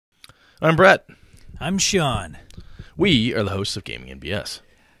I'm Brett. I'm Sean. We are the hosts of Gaming NBS.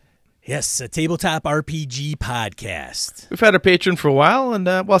 Yes, a tabletop RPG podcast. We've had our patron for a while, and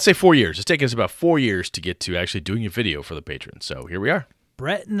I'll say 4 years. It's taken us about 4 years to get to actually doing a video for the patron, so here we are.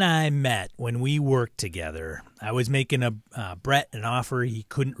 Brett and I met when we worked together. I was making Brett an offer he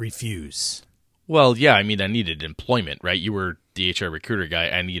couldn't refuse. Well, yeah, I needed employment, right? You were the HR recruiter guy.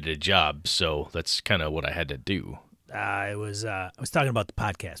 I needed a job, so that's kind of what I had to do. I was talking about the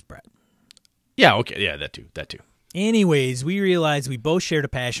podcast, Brett. Yeah, okay, yeah, that too. Anyways, we realized we both shared a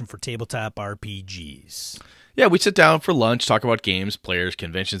passion for tabletop RPGs. Yeah, we sit down for lunch, talk about games, players,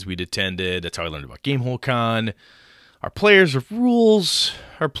 conventions we'd attended. That's how I learned about GameholeCon. Our players, our rules,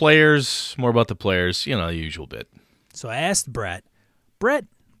 our players, more about the players, the usual bit. So I asked Brett,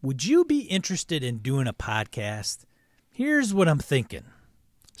 would you be interested in doing a podcast? Here's what I'm thinking.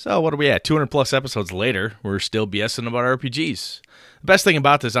 So what are we at? 200 plus episodes later, we're still BSing about RPGs. The best thing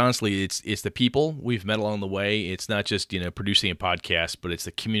about this, honestly, it's the people we've met along the way. It's not just, producing a podcast, but it's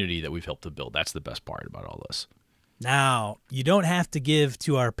the community that we've helped to build. That's the best part about all this. Now, you don't have to give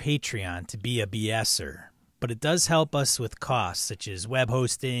to our Patreon to be a BSer, but it does help us with costs such as web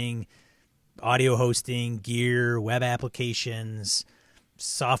hosting, audio hosting, gear, web applications,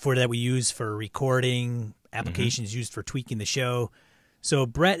 software that we use for recording, applications used for tweaking the show. So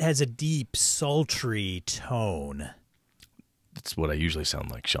Brett has a deep, sultry tone. That's what I usually sound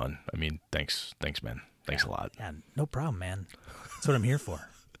like, Sean. Thanks, man. Thanks a lot. Yeah, no problem, man. That's what I'm here for.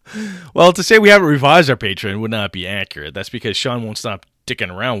 Well, to say we haven't revised our Patreon would not be accurate. That's because Sean won't stop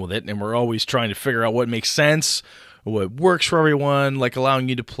dicking around with it, and we're always trying to figure out what makes sense or what works for everyone, like allowing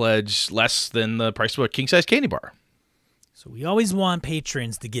you to pledge less than the price of a king-size candy bar. So we always want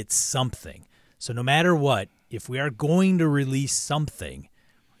patrons to get something. So no matter what, if we are going to release something,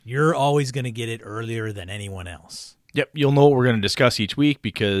 you're always going to get it earlier than anyone else. Yep, you'll know what we're going to discuss each week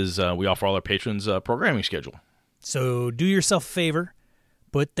because we offer all our patrons a programming schedule. So do yourself a favor,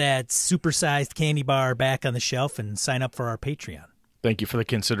 put that supersized candy bar back on the shelf and sign up for our Patreon. Thank you for the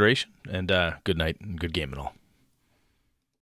consideration, and good night and good game and all.